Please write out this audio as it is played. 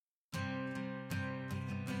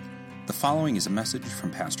The following is a message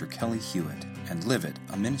from Pastor Kelly Hewitt and Live It,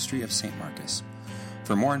 a ministry of St. Marcus.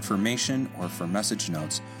 For more information or for message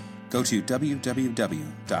notes, go to www.liveitmke.org.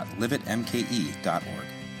 I'm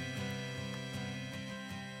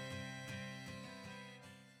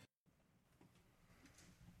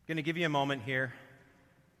going to give you a moment here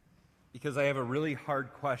because I have a really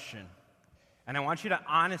hard question, and I want you to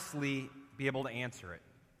honestly be able to answer it.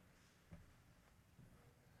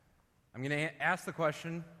 I'm going to ask the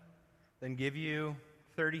question, then give you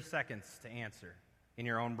 30 seconds to answer in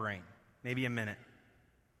your own brain, maybe a minute.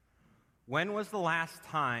 When was the last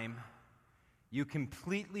time you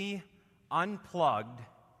completely unplugged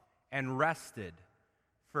and rested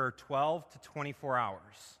for 12 to 24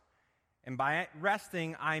 hours? And by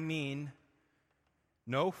resting, I mean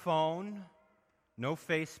no phone, no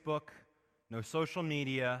Facebook, no social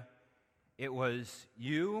media. It was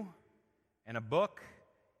you and a book.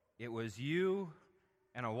 It was you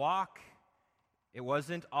and a walk. It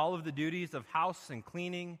wasn't all of the duties of house and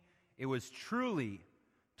cleaning. It was truly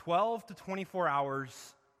 12 to 24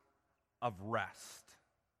 hours of rest.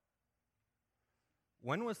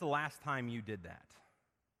 When was the last time you did that?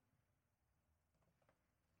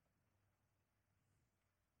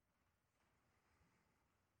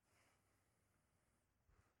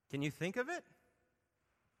 Can you think of it?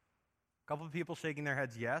 A couple of people shaking their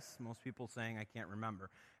heads yes. Most people saying, I can't remember.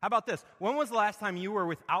 How about this? When was the last time you were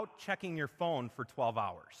without checking your phone for 12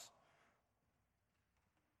 hours?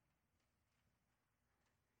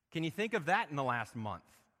 Can you think of that in the last month?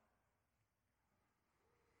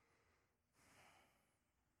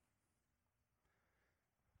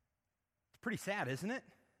 It's pretty sad, isn't it?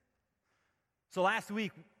 So last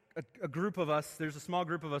week, a group of us, there's a small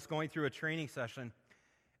group of us going through a training session,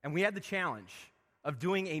 and we had the challenge of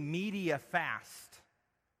doing a media fast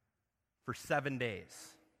for 7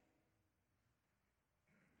 days.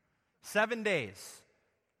 7 days.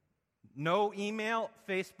 No email,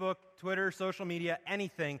 Facebook, Twitter, social media,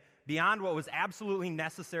 anything beyond what was absolutely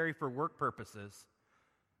necessary for work purposes.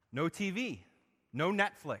 No TV, no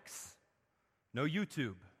Netflix, no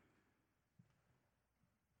YouTube.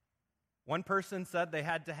 One person said they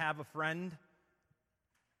had to have a friend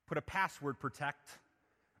put a password protect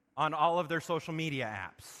on all of their social media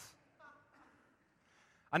apps.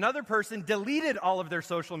 Another person deleted all of their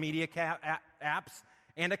social media apps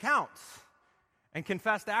and accounts and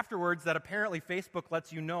confessed afterwards that apparently Facebook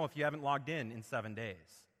lets you know if you haven't logged in 7 days.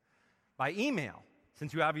 By email,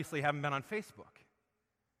 since you obviously haven't been on Facebook.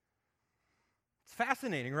 It's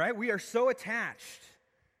fascinating, right? We are so attached.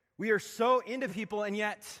 We are so into people, and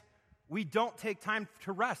yet we don't take time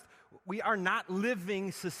to rest. We are not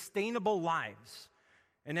living sustainable lives.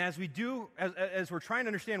 And as we do, as we're trying to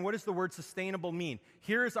understand what does the word sustainable mean,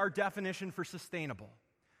 here is our definition for sustainable.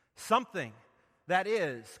 Something that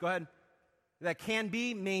is, that can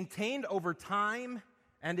be maintained over time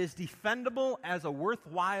and is defendable as a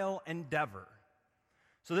worthwhile endeavor.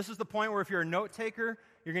 So this is the point where if you're a note taker,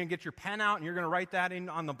 you're going to get your pen out and you're going to write that in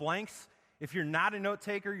on the blanks. If you're not a note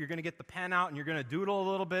taker, you're going to get the pen out and you're going to doodle a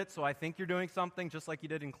little bit, so I think you're doing something just like you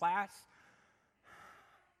did in class.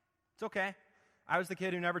 It's okay. I was the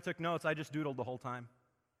kid who never took notes. I just doodled the whole time.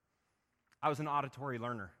 I was an auditory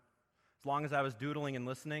learner. As long as I was doodling and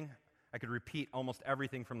listening, I could repeat almost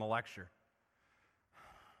everything from the lecture.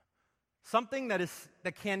 Something that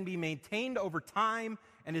can be maintained over time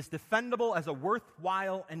and is defendable as a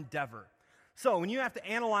worthwhile endeavor. So when you have to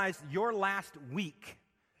analyze your last week,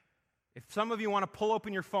 if some of you want to pull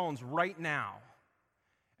open your phones right now,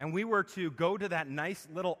 and we were to go to that nice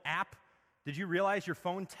little app, did you realize your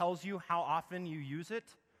phone tells you how often you use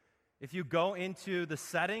it? If you go into the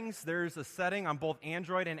settings, there's a setting on both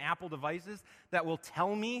Android and Apple devices that will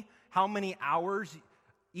tell me how many hours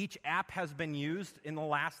each app has been used in the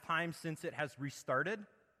last time since it has restarted.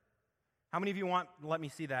 How many of you let me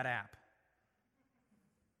see that app?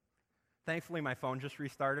 Thankfully, my phone just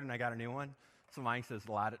restarted and I got a new one. So mine says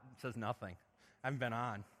a lot. It says nothing. I haven't been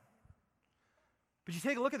on. But you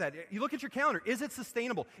take a look at that. You look at your calendar. Is it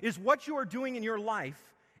sustainable? Is what you are doing in your life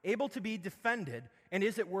able to be defended, and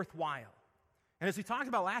is it worthwhile? And as we talked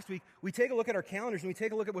about last week, we take a look at our calendars and we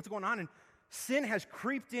take a look at what's going on, and sin has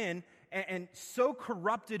creeped in and so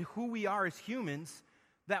corrupted who we are as humans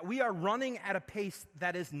that we are running at a pace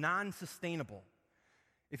that is non-sustainable.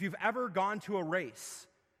 If you've ever gone to a race,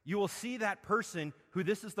 you will see that person who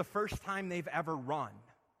this is the first time they've ever run.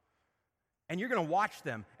 And you're going to watch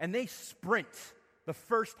them, and they sprint the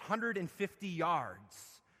first 150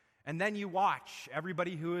 yards. And then you watch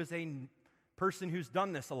everybody who is a person who's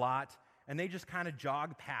done this a lot, and they just kind of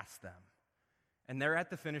jog past them. And they're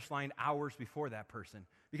at the finish line hours before that person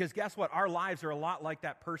Because guess what? Our lives are a lot like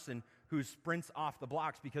that person who sprints off the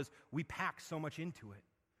blocks because we pack so much into it.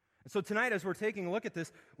 And so tonight, as we're taking a look at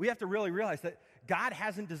this, we have to really realize that God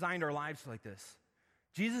hasn't designed our lives like this.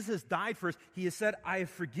 Jesus has died for us. He has said, I have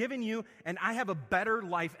forgiven you, and I have a better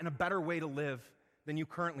life and a better way to live than you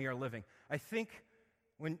currently are living. I think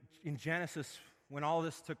when in Genesis, when all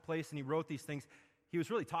this took place and he wrote these things, he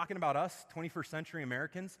was really talking about us, 21st century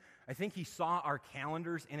Americans. I think he saw our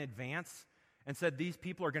calendars in advance and said, these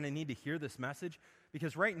people are going to need to hear this message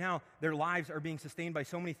because right now their lives are being sustained by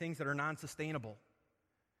so many things that are non-sustainable.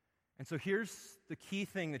 And so here's the key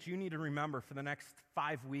thing that you need to remember for the next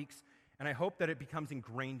 5 weeks, and I hope that it becomes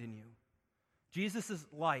ingrained in you. Jesus'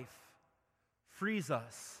 life frees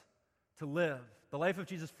us to live. The life of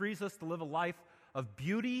Jesus frees us to live a life of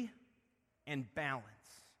beauty and balance.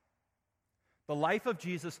 The life of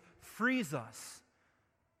Jesus frees us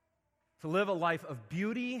to live a life of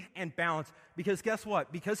beauty and balance. Because guess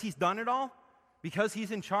what? Because he's done it all, because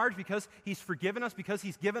he's in charge, because he's forgiven us, because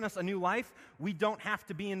he's given us a new life, we don't have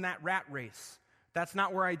to be in that rat race. That's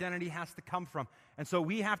not where identity has to come from. And so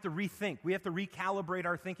we have to rethink. We have to recalibrate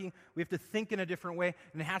our thinking. We have to think in a different way.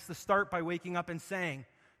 And it has to start by waking up and saying,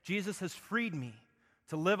 Jesus has freed me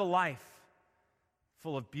to live a life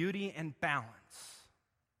full of beauty and balance.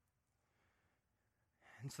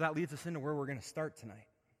 And so that leads us into where we're going to start tonight.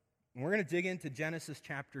 And we're going to dig into Genesis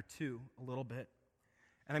chapter 2 a little bit.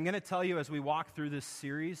 And I'm going to tell you as we walk through this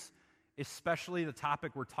series, especially the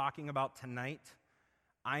topic we're talking about tonight,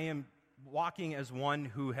 I am walking as one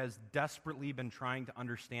who has desperately been trying to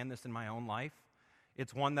understand this in my own life.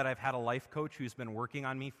 It's one that I've had a life coach who's been working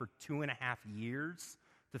on me for 2.5 years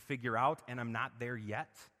to figure out, and I'm not there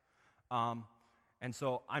yet. And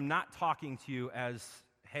so I'm not talking to you as,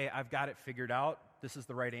 hey, I've got it figured out. This is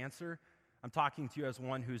the right answer. I'm talking to you as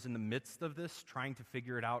one who's in the midst of this, trying to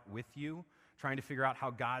figure it out with you, trying to figure out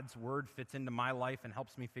how God's word fits into my life and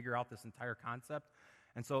helps me figure out this entire concept.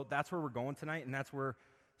 And so that's where we're going tonight, and that's where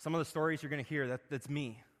some of the stories you're going to hear, that's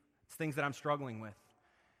me. It's things that I'm struggling with.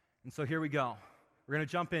 And so here we go. We're going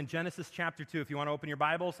to jump in Genesis chapter 2. If you want to open your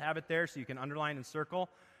Bibles, have it there so you can underline and circle.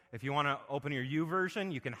 If you want to open your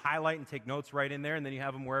YouVersion, you can highlight and take notes right in there, and then you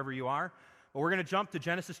have them wherever you are. But we're going to jump to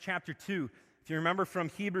Genesis chapter 2. If you remember from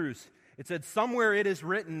Hebrews, it said, somewhere it is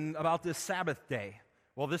written about this Sabbath day.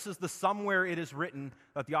 Well, this is the somewhere it is written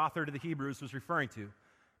that the author to the Hebrews was referring to.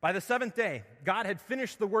 By the seventh day, God had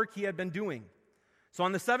finished the work he had been doing. So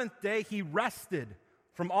on the seventh day, he rested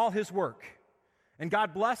from all his work. And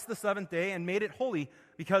God blessed the seventh day and made it holy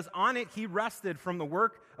because on it he rested from the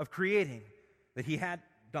work of creating that he had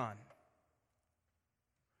done.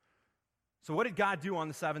 So what did God do on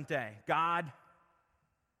the seventh day? God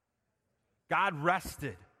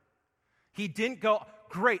rested. He didn't go,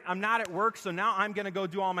 great, I'm not at work, so now I'm going to go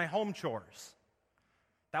do all my home chores.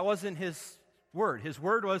 That wasn't his word. His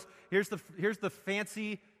word was, here's the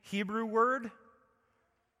fancy Hebrew word.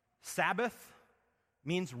 Sabbath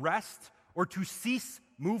means rest or to cease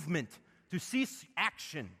movement, to cease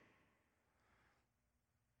action.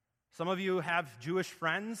 Some of you have Jewish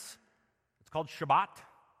friends. It's called Shabbat.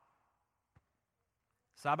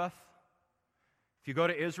 Sabbath. If you go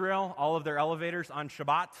to Israel, all of their elevators on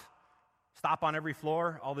Shabbat stop on every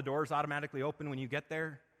floor. All the doors automatically open when you get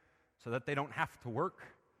there so that they don't have to work.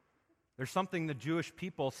 There's something the Jewish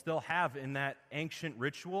people still have in that ancient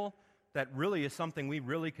ritual that really is something we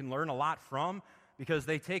really can learn a lot from, because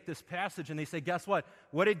they take this passage and they say, guess what?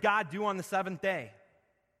 What did God do on the seventh day?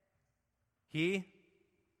 He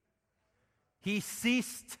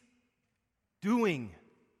ceased doing.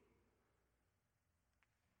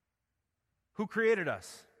 Who created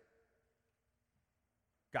us?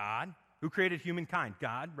 God. Who created humankind?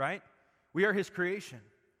 God, right? We are his creation.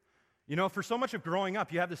 You know, for so much of growing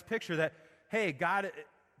up, you have this picture that, hey, God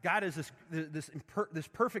is this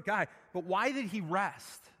perfect guy, but why did he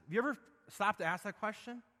rest? Have you ever stopped to ask that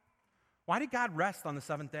question? Why did God rest on the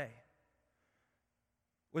seventh day?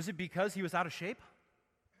 Was it because he was out of shape?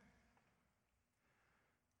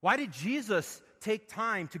 Why did Jesus take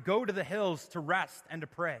time to go to the hills to rest and to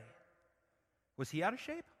pray? Was he out of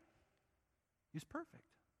shape? He was perfect.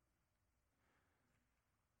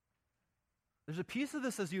 There's a piece of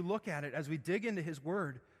this as you look at it, as we dig into his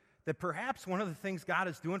word, that perhaps one of the things God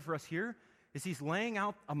is doing for us here is he's laying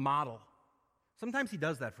out a model. Sometimes he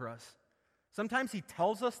does that for us. Sometimes he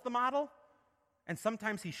tells us the model, and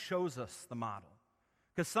sometimes he shows us the model.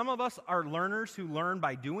 Because some of us are learners who learn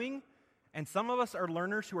by doing, and some of us are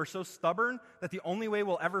learners who are so stubborn that the only way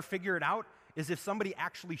we'll ever figure it out is if somebody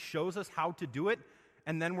actually shows us how to do it,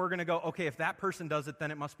 and then we're going to go, okay, if that person does it,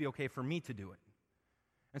 then it must be okay for me to do it.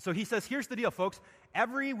 And so he says, here's the deal, folks.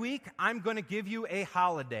 Every week, I'm going to give you a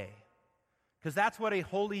holiday, because that's what a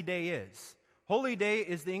holy day is. Holy day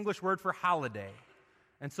is the English word for holiday.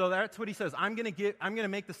 And so that's what he says. I'm going to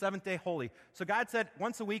make the seventh day holy. So God said,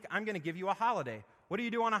 once a week, I'm going to give you a holiday. What do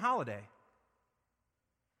you do on a holiday?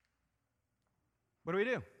 What do we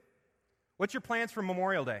do? What's your plans for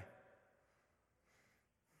Memorial Day?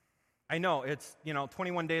 I know it's,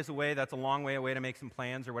 21 days away. That's a long way away to make some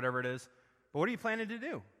plans or whatever it is. But what are you planning to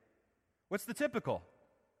do? What's the typical?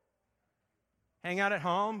 Hang out at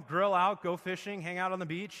home, grill out, go fishing, hang out on the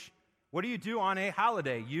beach. What do you do on a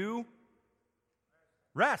holiday? You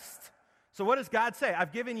rest. So what does God say?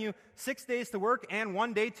 I've given you 6 days to work and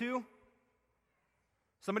 1 day to?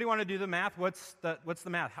 Somebody want to do the math? What's the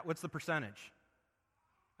math? What's the percentage?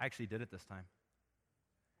 I actually did it this time.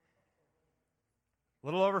 A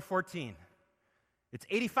little over 14. It's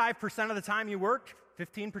 85% of the time you work,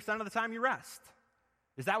 15% of the time you rest.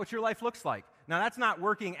 Is that what your life looks like? Now, that's not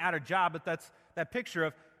working at a job, but that's that picture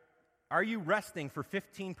of, are you resting for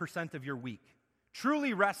 15% of your week?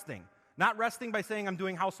 Truly resting. Not resting by saying I'm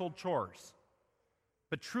doing household chores,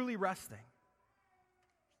 but truly resting.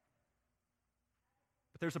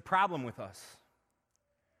 But there's a problem with us.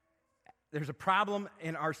 There's a problem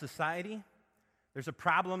in our society. There's a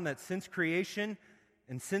problem that since creation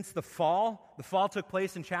and since the fall took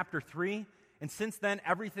place in chapter 3, and since then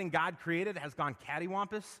everything God created has gone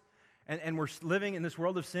cattywampus, and we're living in this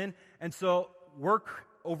world of sin, and so work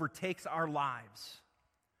overtakes our lives.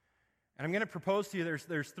 And I'm going to propose to you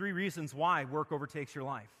there's 3 reasons why work overtakes your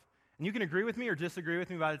life. And you can agree with me or disagree with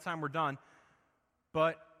me by the time we're done,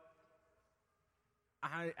 but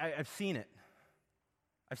I've seen it.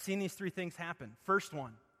 I've seen these 3 things happen. First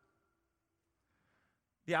one,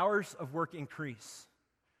 the hours of work increase.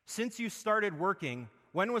 Since you started working,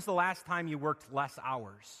 when was the last time you worked less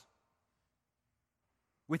hours?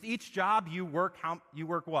 With each job you work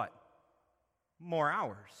what? More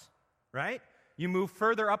hours, right? You move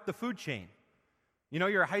further up the food chain.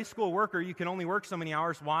 You're a high school worker, you can only work so many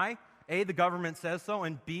hours. Why? A, the government says so,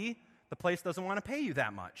 and B, the place doesn't want to pay you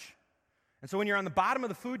that much. And so when you're on the bottom of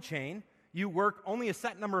the food chain, you work only a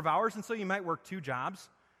set number of hours, and so you might work 2 jobs.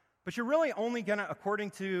 But you're really only going to,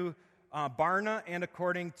 according to Barna and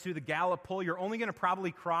according to the Gallup poll, you're only going to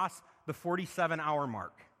probably cross the 47-hour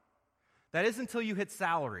mark. That is until you hit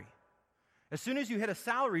salary. As soon as you hit a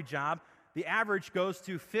salary job, the average goes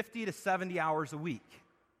to 50 to 70 hours a week.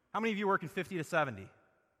 How many of you work in 50 to 70?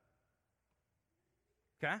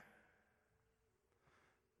 Okay?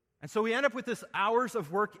 And so we end up with this hours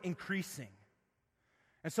of work increasing.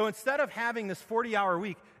 And so instead of having this 40-hour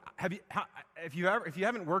week, if you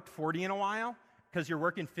haven't worked 40 in a while because you're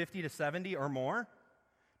working 50 to 70 or more,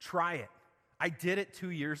 try it. I did it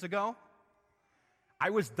 2 years ago.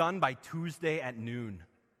 I was done by Tuesday at noon.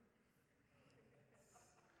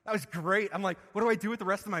 That was great. I'm like, what do I do with the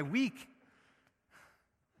rest of my week?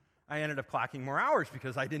 I ended up clocking more hours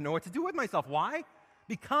because I didn't know what to do with myself. Why?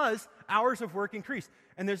 Because hours of work increase.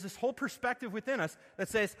 And there's this whole perspective within us that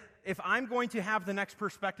says, if I'm going to have the next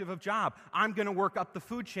perspective of job, I'm going to work up the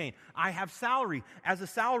food chain. I have salary. As a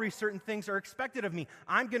salary, certain things are expected of me.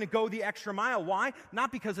 I'm going to go the extra mile. Why?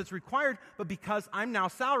 Not because it's required, but because I'm now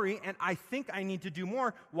salary and I think I need to do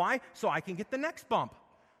more. Why? So I can get the next bump.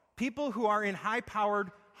 People who are in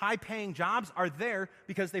high-powered, high-paying jobs are there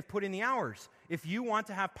because they've put in the hours. If you want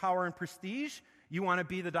to have power and prestige, you want to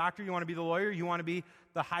be the doctor, you want to be the lawyer, you want to be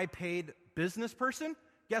the high-paid business person,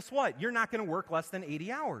 guess what? You're not going to work less than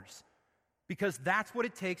 80 hours because that's what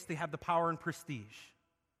it takes to have the power and prestige.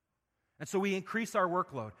 And so we increase our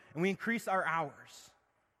workload and we increase our hours.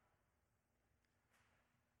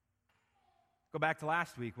 Go back to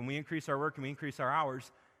last week. When we increase our work and we increase our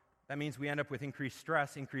hours, that means we end up with increased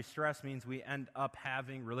stress. Increased stress means we end up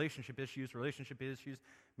having relationship issues. Relationship issues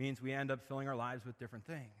means we end up filling our lives with different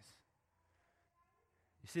things.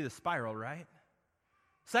 You see the spiral, right?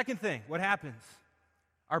 Second thing, what happens?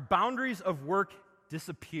 Our boundaries of work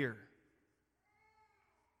disappear.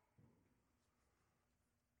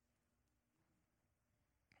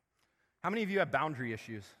 How many of you have boundary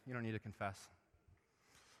issues? You don't need to confess.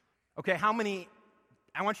 Okay, how many?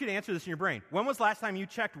 I want you to answer this in your brain. When was the last time you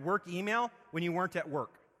checked work email when you weren't at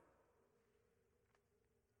work?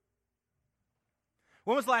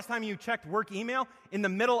 When was the last time you checked work email in the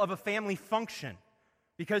middle of a family function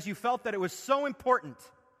because you felt that it was so important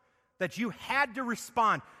that you had to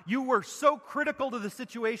respond? You were so critical to the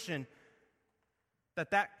situation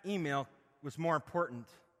that email was more important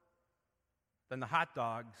than the hot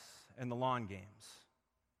dogs and the lawn games.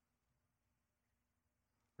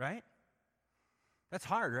 Right? That's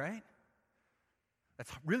hard, right?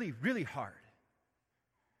 That's really, really hard.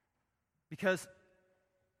 Because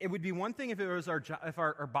it would be one thing if it was if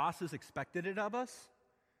our bosses expected it of us,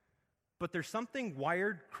 but there's something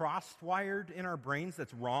cross-wired in our brains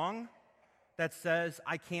that's wrong that says,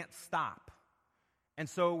 I can't stop. And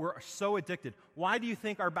so we're so addicted. Why do you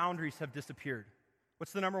think our boundaries have disappeared?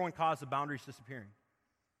 What's the number one cause of boundaries disappearing?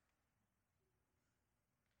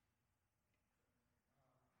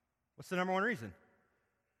 What's the number one reason?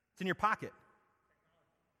 It's in your pocket.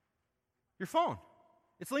 Your phone.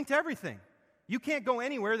 It's linked to everything. You can't go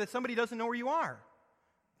anywhere that somebody doesn't know where you are.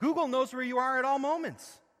 Google knows where you are at all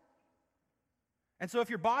moments. And so if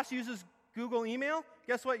your boss uses Google email,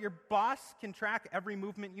 guess what? Your boss can track every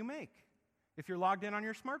movement you make if you're logged in on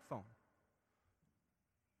your smartphone.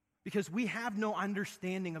 Because we have no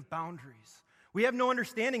understanding of boundaries. We have no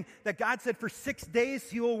understanding that God said for 6 days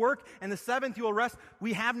He will work and the seventh He will rest.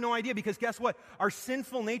 We have no idea because guess what? Our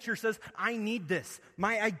sinful nature says, I need this.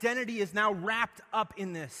 My identity is now wrapped up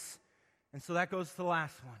in this. And so that goes to the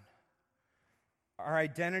last one. Our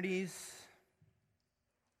identities,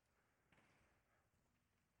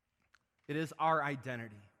 it is our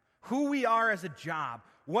identity. Who we are as a job,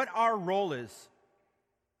 what our role is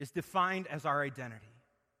defined as our identity.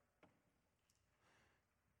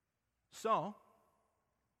 So,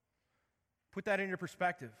 put that into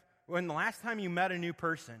perspective. When the last time you met a new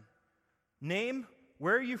person, name,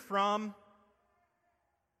 where are you from,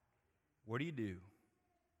 what do you do?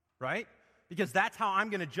 Right? Because that's how I'm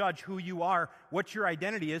going to judge who you are, what your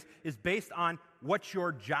identity is based on what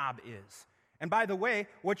your job is. And by the way,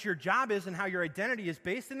 what your job is and how your identity is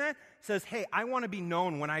based in that says, hey, I want to be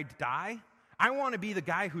known when I die. I want to be the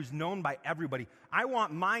guy who's known by everybody. I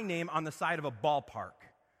want my name on the side of a ballpark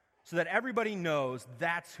so that everybody knows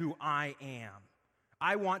that's who I am.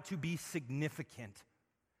 I want to be significant.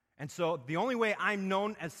 And so the only way I'm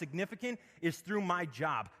known as significant is through my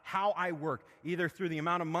job, how I work, either through the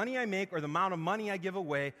amount of money I make or the amount of money I give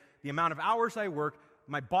away, the amount of hours I work.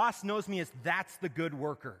 My boss knows me as that's the good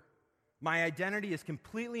worker. My identity is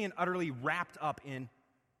completely and utterly wrapped up in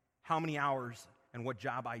how many hours and what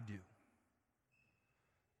job I do.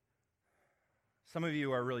 Some of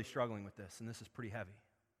you are really struggling with this, and this is pretty heavy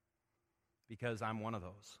because I'm one of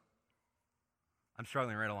those. I'm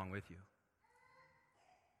struggling right along with you.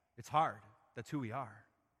 It's hard. That's who we are.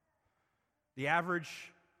 The average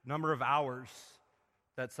number of hours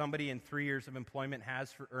that somebody in 3 years of employment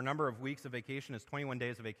has, or number of weeks of vacation, is 21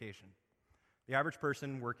 days of vacation. The average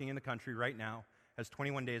person working in the country right now has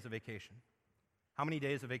 21 days of vacation. How many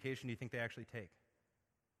days of vacation do you think they actually take?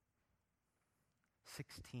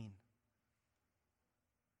 16.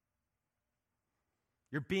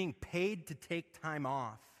 You're being paid to take time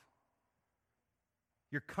off.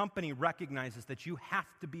 Your company recognizes that you have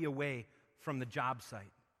to be away from the job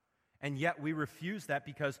site. And yet we refuse that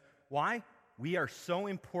because, why? We are so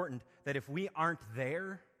important that if we aren't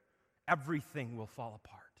there, everything will fall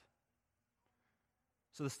apart.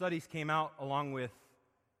 So the studies came out along with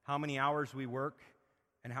how many hours we work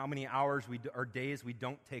and how many hours or days we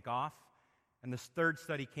don't take off. And this third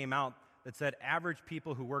study came out that said average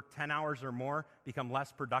people who work 10 hours or more become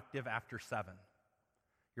less productive after 7.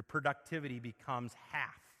 Your productivity becomes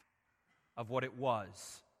half of what it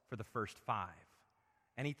was for the first 5.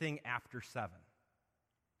 Anything after 7.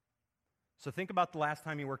 So think about the last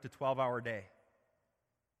time you worked a 12-hour day.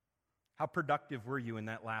 How productive were you in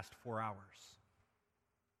that last 4 hours?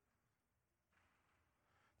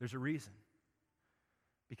 There's a reason.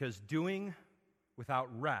 Because doing without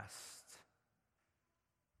rest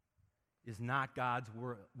is not God's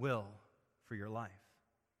will for your life.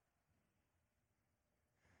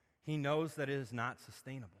 He knows that it is not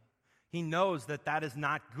sustainable. He knows that that is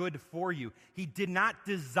not good for you. He did not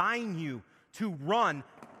design you to run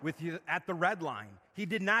with you at the red line. He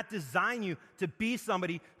did not design you to be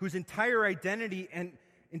somebody whose entire identity and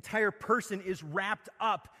entire person is wrapped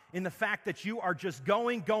up in the fact that you are just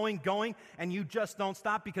going, and you just don't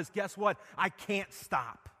stop because guess what? I can't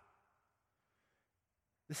stop.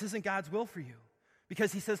 This isn't God's will for you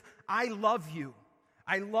because He says, I love you.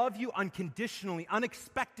 I love you unconditionally,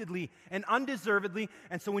 unexpectedly, and undeservedly.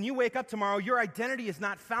 And so when you wake up tomorrow, your identity is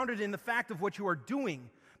not founded in the fact of what you are doing,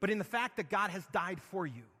 but in the fact that God has died for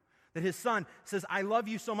you. That His Son says, I love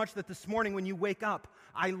you so much that this morning when you wake up,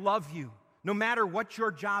 I love you. No matter what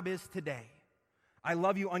your job is today, I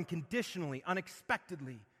love you unconditionally,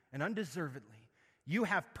 unexpectedly, and undeservedly. You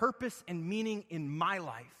have purpose and meaning in my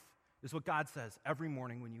life, is what God says every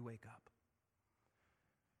morning when you wake up.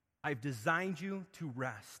 I've designed you to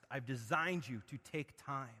rest. I've designed you to take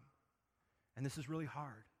time. And this is really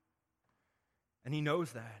hard. And He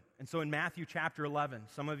knows that. And so in Matthew chapter 11,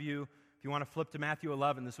 some of you, if you want to flip to Matthew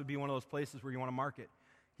 11, this would be one of those places where you want to mark it.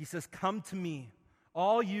 He says, come to me,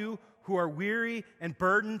 all you who are weary and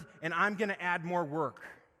burdened, and I'm going to add more work.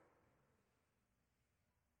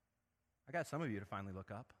 I got some of you to finally look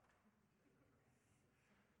up.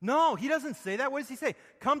 No, he doesn't say that. What does he say?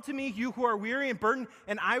 Come to me, you who are weary and burdened,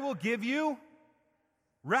 and I will give you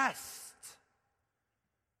rest.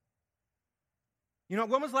 You know,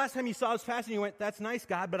 when was the last time you saw this passage and you went, that's nice,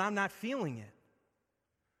 God, but I'm not feeling it?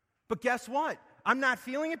 But guess what? I'm not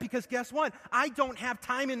feeling it because guess what? I don't have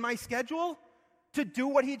time in my schedule to do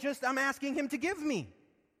what I'm asking him to give me.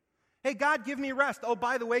 Hey, God, give me rest. Oh,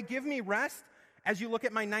 by the way, give me rest as you look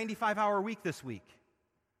at my 95-hour week this week.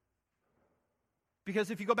 Because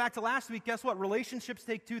if you go back to last week, guess what? Relationships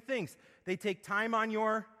take two things. They take time on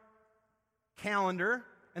your calendar,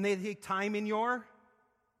 and they take time in your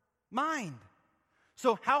mind.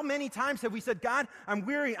 So how many times have we said, God, I'm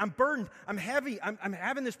weary, I'm burdened, I'm heavy, I'm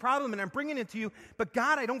having this problem, and I'm bringing it to you, but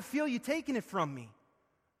God, I don't feel you taking it from me.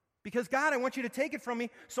 Because God, I want you to take it from me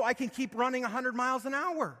so I can keep running 100 miles an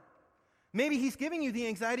hour. Maybe he's giving you the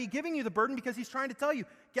anxiety, giving you the burden because he's trying to tell you,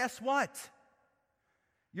 guess what?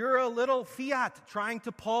 You're a little Fiat trying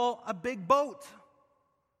to pull a big boat.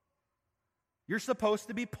 You're supposed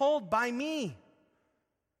to be pulled by me.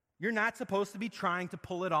 You're not supposed to be trying to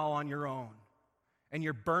pull it all on your own. And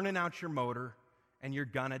you're burning out your motor, and you're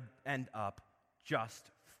going to end up just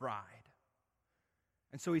fried.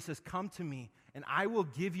 And so he says, come to me, and I will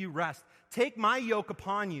give you rest. Take my yoke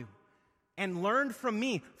upon you, and learn from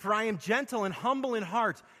me, for I am gentle and humble in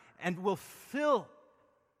heart, and you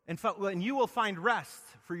will find rest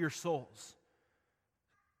for your souls.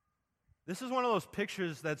 This is one of those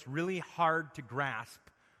pictures that's really hard to grasp,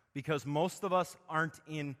 because most of us aren't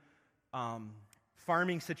in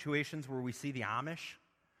farming situations where we see the Amish.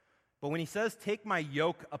 But when he says, take my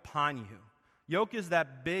yoke upon you, yoke is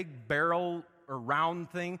that big barrel or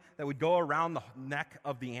round thing that would go around the neck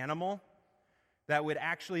of the animal that would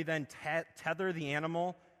actually then tether the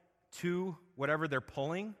animal to whatever they're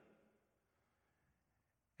pulling.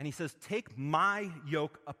 And he says, take my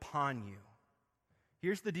yoke upon you.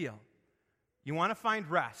 Here's the deal. You want to find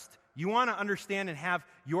rest. You want to understand and have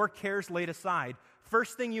your cares laid aside.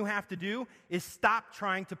 First thing you have to do is stop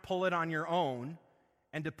trying to pull it on your own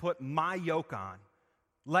and to put my yoke on.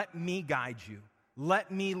 Let me guide you. Let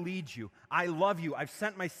me lead you. I love you. I've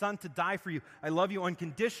sent my son to die for you. I love you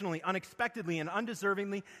unconditionally, unexpectedly, and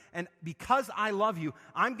undeservingly. And because I love you,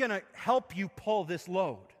 I'm going to help you pull this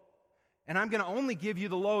load. And I'm going to only give you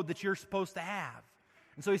the load that you're supposed to have.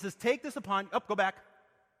 And so he says, take this upon, go back.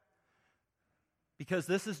 Because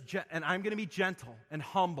this is, and I'm going to be gentle and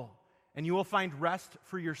humble, and you will find rest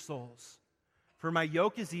for your souls. For my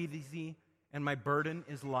yoke is easy, and my burden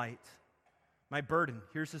is light. My burden,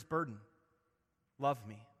 here's his burden. Love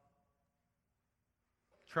me.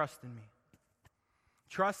 Trust in me.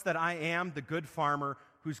 Trust that I am the good farmer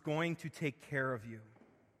who's going to take care of you.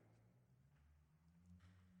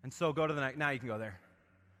 And so go to the next. Now you can go there.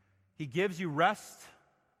 He gives you rest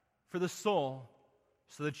for the soul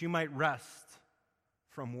so that you might rest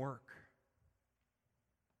from work.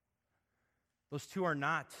 Those two are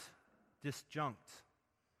not disjunct.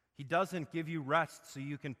 He doesn't give you rest so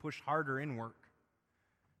you can push harder in work.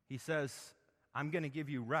 He says, I'm going to give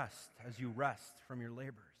you rest as you rest from your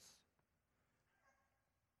labors.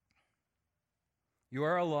 You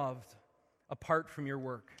are loved apart from your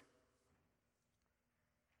work.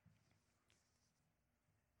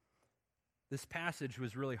 This passage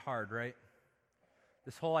was really hard, right?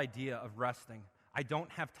 This whole idea of resting. I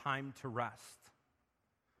don't have time to rest.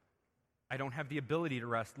 I don't have the ability to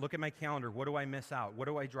rest. Look at my calendar. What do I miss out? What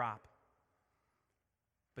do I drop?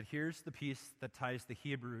 But here's the piece that ties the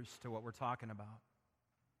Hebrews to what we're talking about.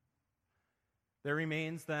 There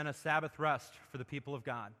remains then a Sabbath rest for the people of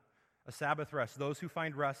God. A Sabbath rest, those who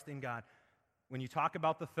find rest in God. When you talk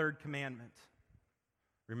about the third commandment,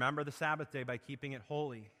 remember the Sabbath day by keeping it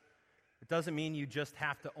holy. It doesn't mean you just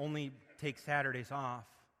have to only take Saturdays off.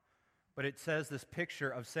 But it says this picture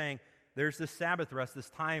of saying there's this Sabbath rest, this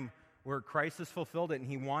time where Christ has fulfilled it, and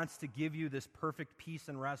he wants to give you this perfect peace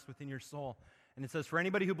and rest within your soul. And it says, for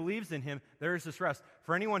anybody who believes in him, there is this rest.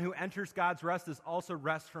 For anyone who enters God's rest is also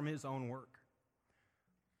rest from his own work.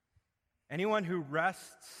 Anyone who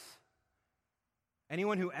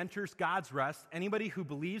enters God's rest, anybody who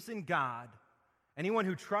believes in God, anyone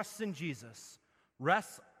who trusts in Jesus,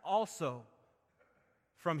 rests also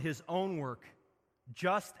from his own work,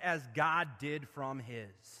 just as God did from his.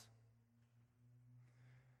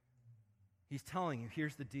 He's telling you,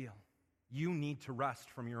 here's the deal. You need to rest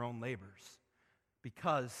from your own labors.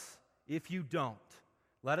 Because if you don't,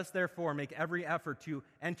 let us therefore make every effort to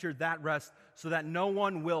enter that rest so that no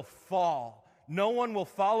one will fall No one will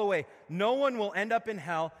fall away. No one will end up in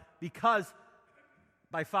hell because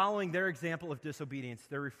by following their example of disobedience,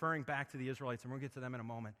 they're referring back to the Israelites, and we'll get to them in a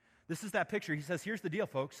moment. This is that picture. He says, here's the deal,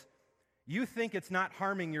 folks. You think it's not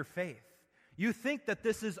harming your faith. You think that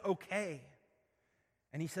this is okay.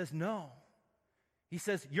 And he says, no. He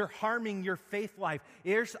says, you're harming your faith life.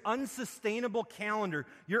 Your unsustainable calendar,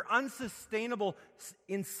 your unsustainable,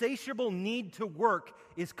 insatiable need to work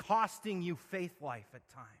is costing you faith life at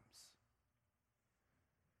times.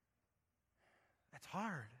 That's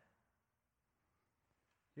hard.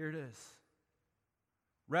 Here it is.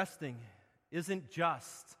 Resting isn't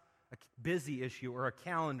just a busy issue or a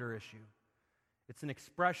calendar issue. It's an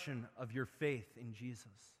expression of your faith in Jesus.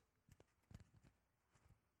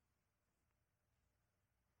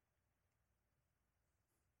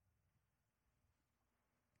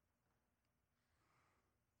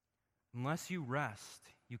 Unless you rest,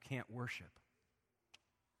 you can't worship.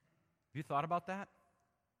 Have you thought about that?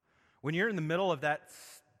 When you're in the middle of that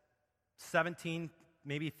 17,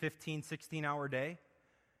 maybe 15, 16-hour day,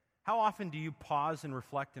 how often do you pause and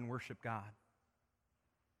reflect and worship God?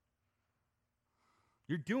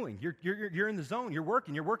 You're in the zone, you're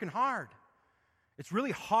working hard. It's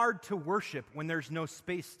really hard to worship when there's no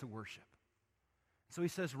space to worship. So he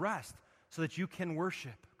says, rest so that you can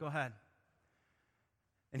worship. Go ahead.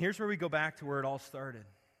 And here's where we go back to where it all started.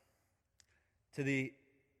 To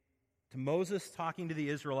Moses talking to the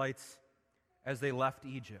Israelites as they left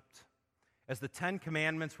Egypt. As the 10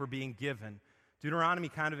 Commandments were being given, Deuteronomy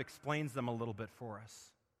kind of explains them a little bit for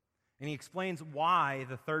us. And he explains why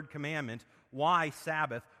the third commandment, why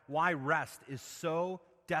Sabbath, why rest is so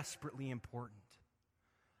desperately important.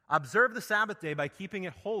 Observe the Sabbath day by keeping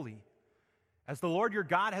it holy, as the Lord your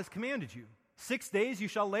God has commanded you. 6 days you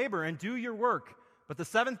shall labor and do your work, but the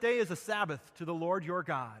seventh day is a Sabbath to the Lord your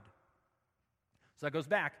God. So that goes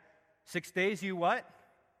back. 6 days you what?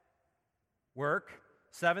 Work.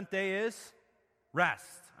 Seventh day is rest.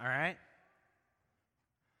 All right?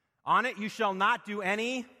 On it you shall not do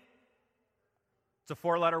any. It's a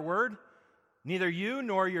 4-letter word. Neither you,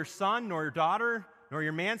 nor your son, nor your daughter, nor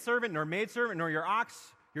your manservant, nor maidservant, nor your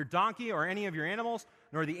ox, your donkey, or any of your animals,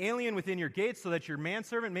 nor the alien within your gates, so that your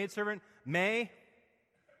manservant, maidservant may,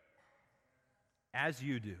 as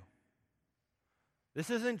you do. This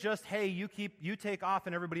isn't just, hey, you take off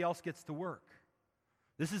and everybody else gets to work.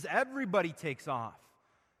 This is everybody takes off.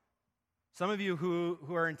 Some of you who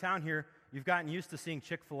are in town here, you've gotten used to seeing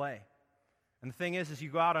Chick-fil-A. And the thing is you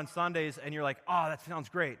go out on Sundays and you're like, oh, that sounds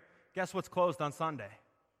great. Guess what's closed on Sunday?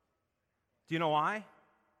 Do you know why?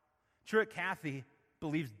 Truett Cathy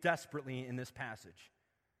believes desperately in this passage.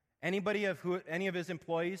 Any of his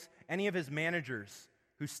employees, any of his managers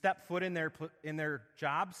who step foot in their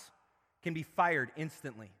jobs can be fired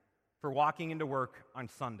instantly for walking into work on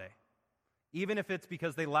Sunday. Even if it's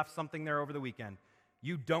because they left something there over the weekend.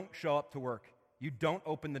 You don't show up to work. You don't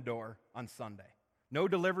open the door on Sunday. No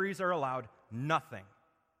deliveries are allowed, nothing.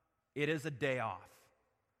 It is a day off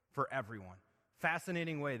for everyone.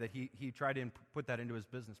 Fascinating way that he tried to put that into his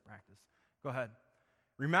business practice. Go ahead.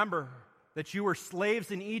 Remember that you were slaves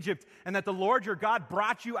in Egypt and that the Lord your God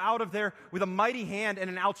brought you out of there with a mighty hand and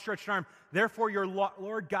an outstretched arm. Therefore, your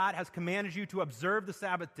Lord God has commanded you to observe the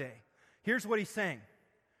Sabbath day. Here's what he's saying.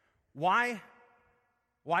 Why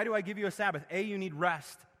do I give you a Sabbath? A, you need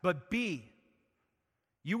rest. But B,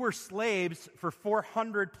 you were slaves for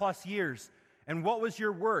 400 plus years. And what was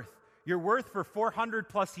your worth? Your worth for 400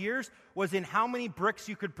 plus years was in how many bricks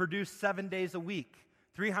you could produce 7 days a week,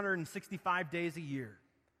 365 days a year.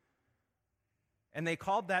 And they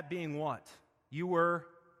called that being what? You were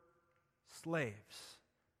slaves.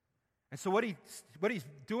 And so what he's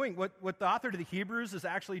doing, what the author to the Hebrews is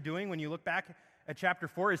actually doing when you look back at chapter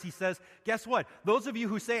 4 is he says, guess what? Those of you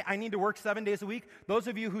who say, I need to work 7 days a week, those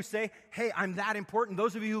of you who say, hey, I'm that important,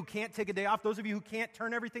 those of you who can't take a day off, those of you who can't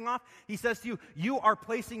turn everything off, he says to you, you are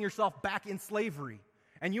placing yourself back in slavery,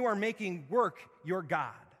 and you are making work your God.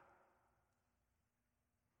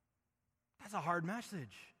 That's a hard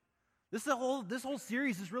message. This whole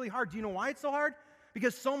series is really hard. Do you know why it's so hard?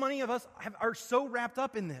 Because so many of us are so wrapped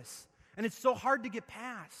up in this, and it's so hard to get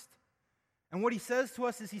past. And what he says to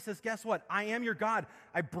us is, he says, guess what? I am your God.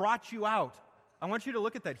 I brought you out. I want you to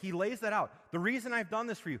look at that. He lays that out. The reason I've done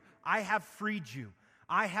this for you, I have freed you.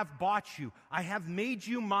 I have bought you. I have made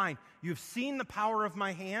you mine. You've seen the power of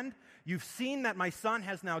my hand. You've seen that my son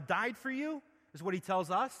has now died for you, is what he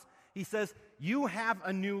tells us. He says, you have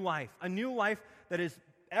a new life that is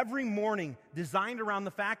every morning designed around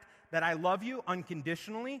the fact that I love you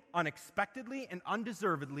unconditionally, unexpectedly, and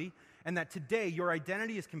undeservedly, and that today your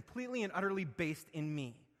identity is completely and utterly based in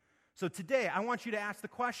me. So today, I want you to ask the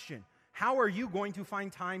question, How are you going to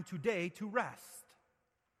find time today to rest?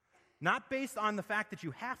 Not based on the fact that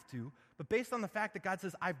you have to, but based on the fact that God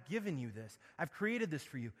says, I've given you this. I've created this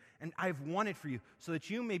for you, and I've won it for you so that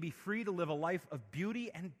you may be free to live a life of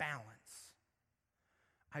beauty and balance.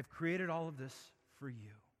 I've created all of this for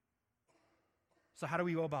you. So how do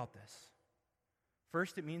we go about this?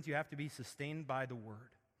 First, it means you have to be sustained by the Word.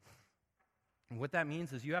 And what that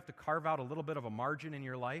means is you have to carve out a little bit of a margin in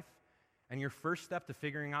your life, and your first step to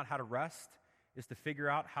figuring out how to rest is to figure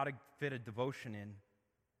out how to fit a devotion in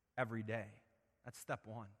every day. That's step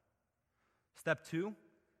one. Step two,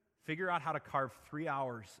 figure out how to carve 3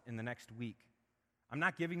 hours in the next week. I'm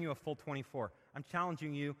not giving you a full 24. I'm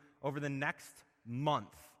challenging you over the next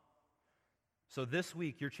month. So this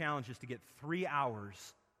week, your challenge is to get 3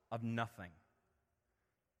 hours of nothing.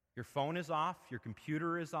 Your phone is off, your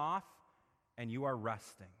computer is off, and you are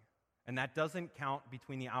resting. And that doesn't count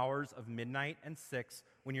between the hours of midnight and 6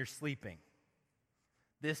 when you're sleeping.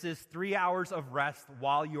 This is 3 hours of rest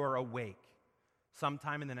while you're awake,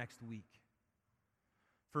 sometime in the next week.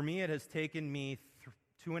 For me, it has taken me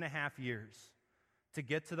 2.5 years to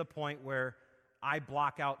get to the point where I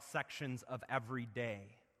block out sections of every day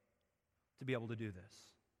to be able to do this.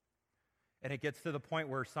 And it gets to the point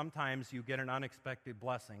where sometimes you get an unexpected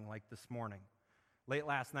blessing, like this morning. Late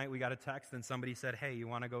last night, we got a text and somebody said, hey, you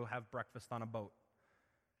want to go have breakfast on a boat?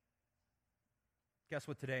 Guess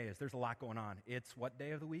what today is? There's a lot going on. It's what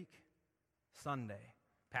day of the week? Sunday.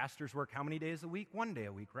 Pastors work how many days a week? 1 day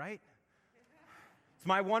a week, right? It's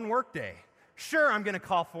my one work day. Sure, I'm going to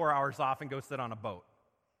call 4 hours off and go sit on a boat.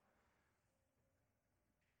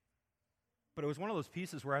 But it was one of those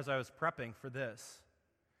pieces where as I was prepping for this,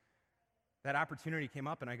 that opportunity came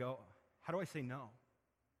up and I go, how do I say no?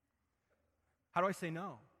 How do I say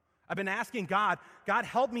no? I've been asking God,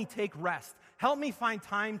 help me take rest. Help me find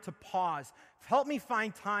time to pause. Help me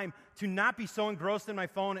find time to not be so engrossed in my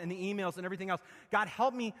phone and the emails and everything else. God,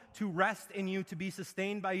 help me to rest in you, to be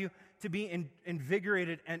sustained by you, to be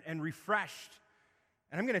invigorated and refreshed.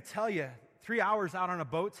 And I'm going to tell you, 3 hours out on a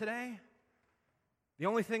boat today, the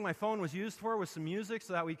only thing my phone was used for was some music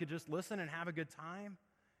so that we could just listen and have a good time.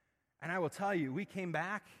 And I will tell you, we came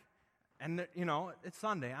back, and it's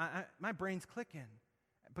Sunday. My brain's clicking.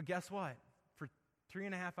 But guess what? For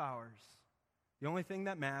 3.5 hours, the only thing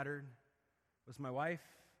that mattered was my wife,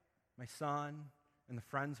 my son, and the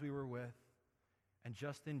friends we were with, and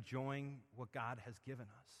just enjoying what God has given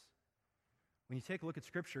us. When you take a look at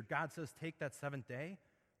Scripture, God says, take that seventh day,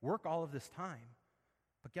 work all of this time.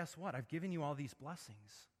 But guess what? I've given you all these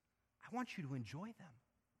blessings. I want you to enjoy them.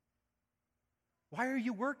 Why are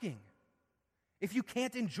you working if you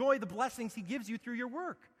can't enjoy the blessings He gives you through your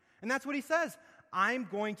work? And that's what He says. I'm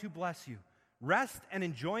going to bless you. Rest and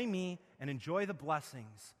enjoy me and enjoy the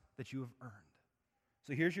blessings that you have earned.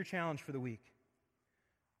 So here's your challenge for the week.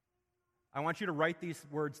 I want you to write these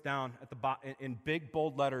words down at the in big,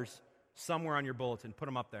 bold letters somewhere on your bulletin. Put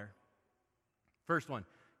them up there. First one,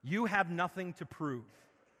 you have nothing to prove.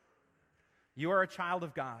 You are a child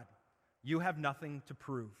of God. You have nothing to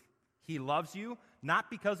prove. He loves you,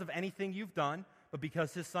 not because of anything you've done, but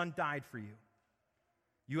because His Son died for you.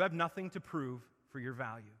 You have nothing to prove for your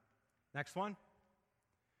value. Next one.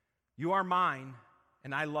 You are mine,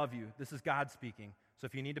 and I love you. This is God speaking. So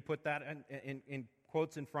if you need to put that in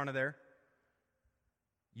quotes in front of there.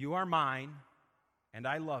 You are mine, and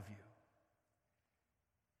I love you.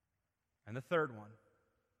 And the third one.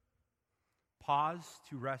 Pause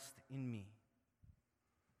to rest in me.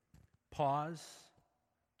 Pause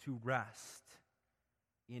to rest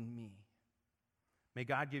in me. May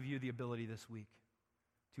God give you the ability this week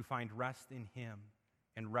to find rest in Him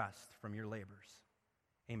and rest from your labors.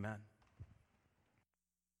 Amen.